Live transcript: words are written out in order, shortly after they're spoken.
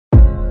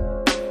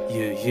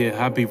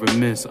Yeah, I'd be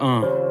remiss,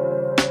 I'd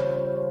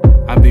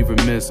be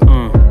remiss,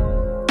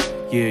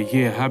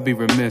 Yeah, I'd be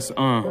remiss,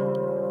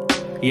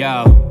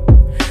 Yo.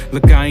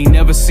 Look, I ain't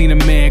never seen a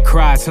man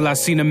cry till I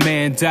seen a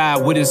man die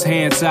with his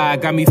hands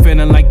tied. Got me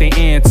feeling like they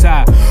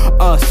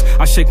anti-us.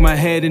 I shake my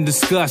head in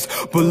disgust,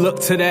 but look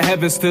to the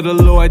heavens, to the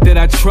Lord that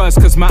I trust.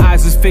 Cause my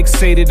eyes is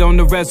fixated on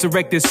the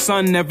resurrected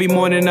sun. Every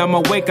morning I'm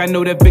awake, I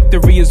know that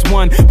victory is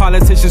won.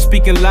 Politicians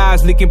speaking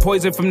lies, leaking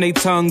poison from their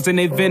tongues, and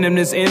they venom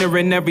is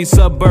entering every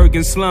suburb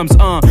and slums.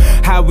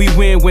 How we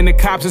win when the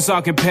cops is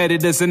our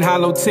competitors, and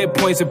hollow tip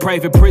points and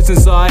private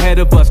prisons are ahead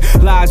of us.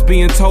 Lies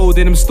being told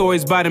in them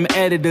stories by them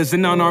editors,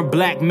 and on our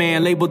black man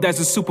labeled as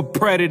a super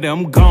predator.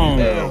 I'm gone.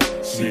 Yeah,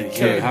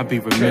 I'd be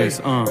remiss,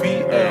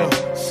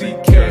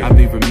 B-L-C-K, I'd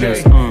be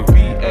remiss,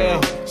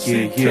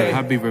 B-L-C-K, Yeah,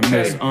 I'd be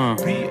remiss,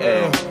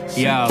 B-L-C-K,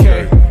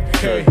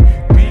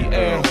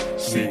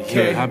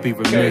 B-L-C-K, Yeah, I'd be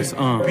remiss,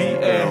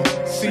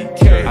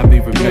 B-L-C-K, I'd be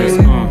remiss,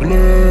 And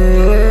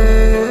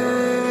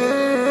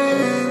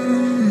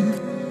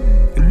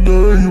I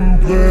am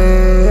black.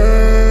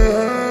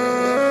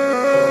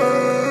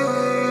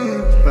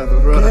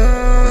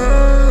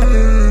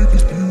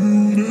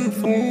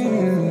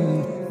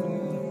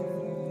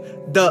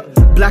 The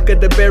blacker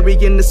the berry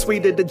and the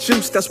sweeter the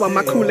juice. That's why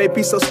my Kool-Aid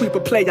be so sweet,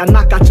 but play, I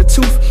knock out your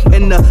tooth.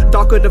 And the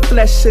darker the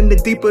flesh and the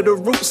deeper the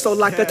root. So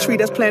like a tree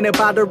that's planted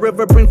by the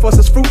river, bring forth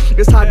its fruit.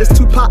 It's how this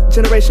Tupac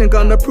generation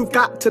gonna prove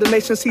God to the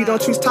nations. He don't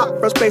choose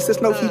top, first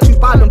places, no, he choose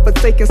bottom,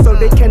 forsaken. So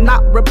they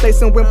cannot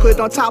replace him when put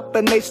on top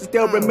of nations.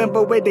 They'll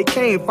remember where they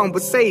came from,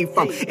 was saved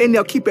from. And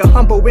they'll keep it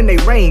humble when they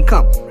rain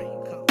come.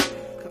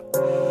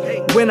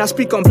 When I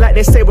speak on black,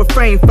 they say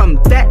refrain from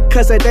that,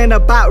 cause it ain't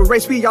about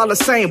race, we all the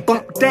same.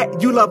 Bump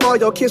that, you love all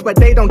your kids, but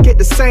they don't get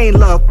the same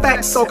love.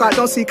 Facts, so God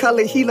don't see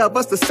color, he love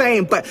us the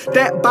same. But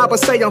that Bible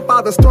say on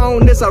Father's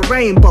throne is a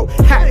rainbow.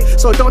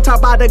 So don't talk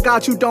about the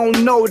God you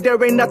don't know.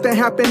 There ain't nothing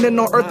happening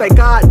on earth that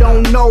God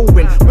don't know.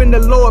 And when the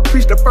Lord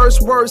preached the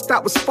first words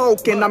that was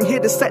spoken, I'm here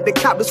to set the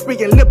captives free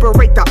and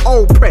liberate the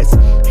oppressed.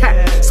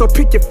 So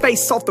pick your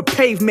face off the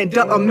pavement.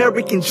 The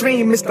American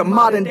dream is the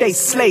modern day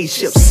slave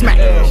ship. Smack.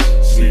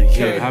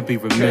 Yeah, I'd be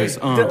remiss,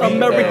 The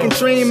American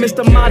dream is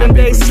the modern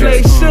day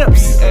slave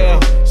ships.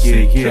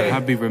 Yeah,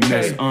 I'd be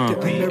remiss, Yeah,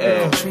 I'd be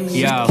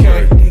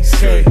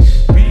remiss,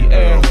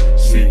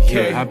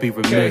 B-L-C-K, I'd be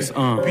remiss,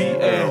 And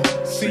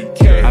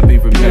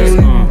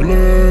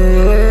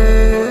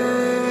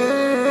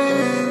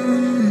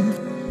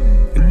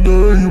I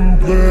am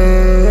black.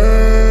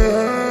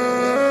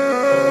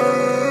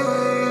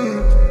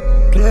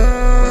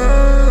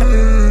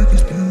 Black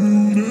is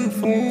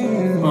beautiful.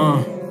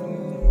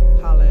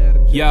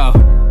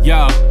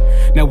 Yo.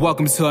 Now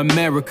welcome to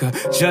America,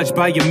 judged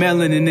by your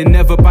melanin and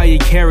never by your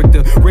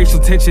character. Racial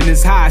tension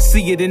is high, I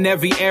see it in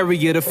every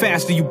area. The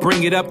faster you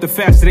bring it up, the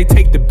faster they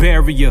take the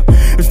barrier.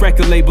 This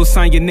record label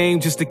sign your name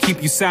just to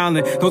keep you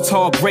silent. Don't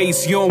talk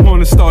race, you don't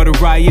wanna start a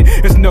riot.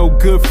 There's no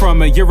good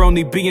from it, you're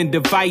only being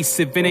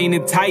divisive. It ain't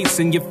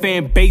enticing, your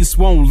fan base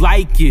won't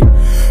like it.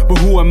 But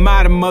who am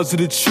I to muzzle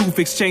the truth?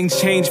 Exchange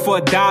change for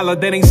 $1,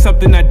 that ain't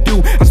something I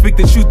do. I speak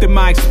the truth at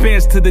my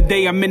expense to the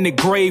day I'm in the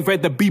grave.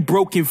 Rather be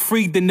broken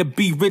free than to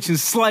be rich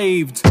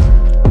enslaved.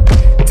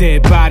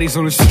 Dead bodies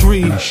on the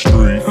street,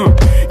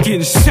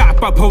 getting shot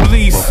by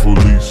police.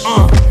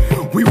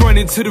 We run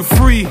into the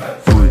free,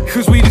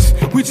 cause we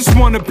just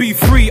wanna be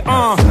free,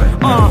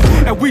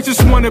 and we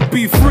just wanna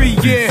be free,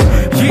 yeah,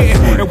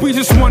 and we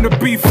just wanna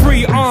be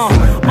free,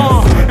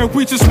 and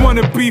we just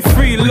wanna be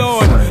free,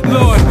 Lord,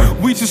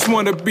 we just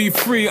wanna be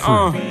free,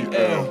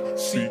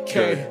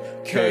 B-L-C-K,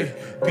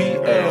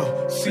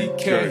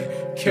 B-L-C-K,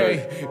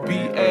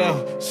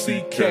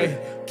 B-L-C-K,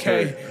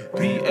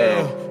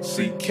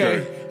 B-L-C-K,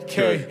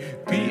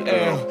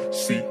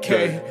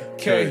 B-L-C-K,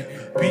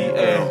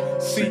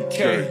 B-L-C-K.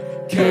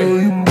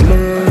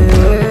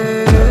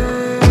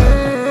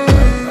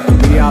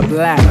 We are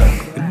black.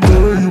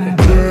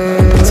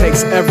 It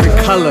takes every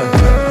color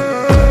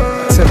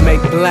to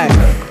make black.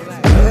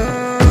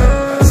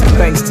 So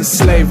thanks to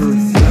slavery,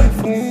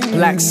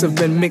 blacks have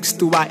been mixed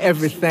throughout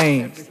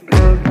everything.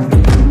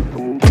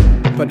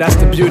 But that's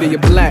the beauty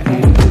of black.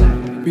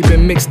 We've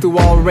been mixed through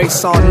all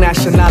race, all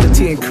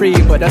nationality and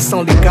creed, but that's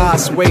only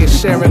God's way of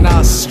sharing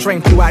our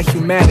strength through our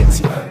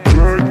humanity.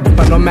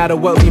 But no matter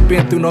what we've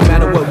been through, no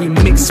matter what we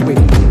mix with,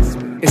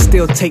 it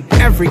still take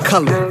every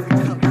color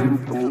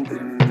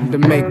to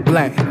make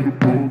black.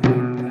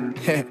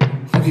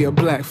 We are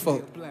black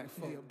folk.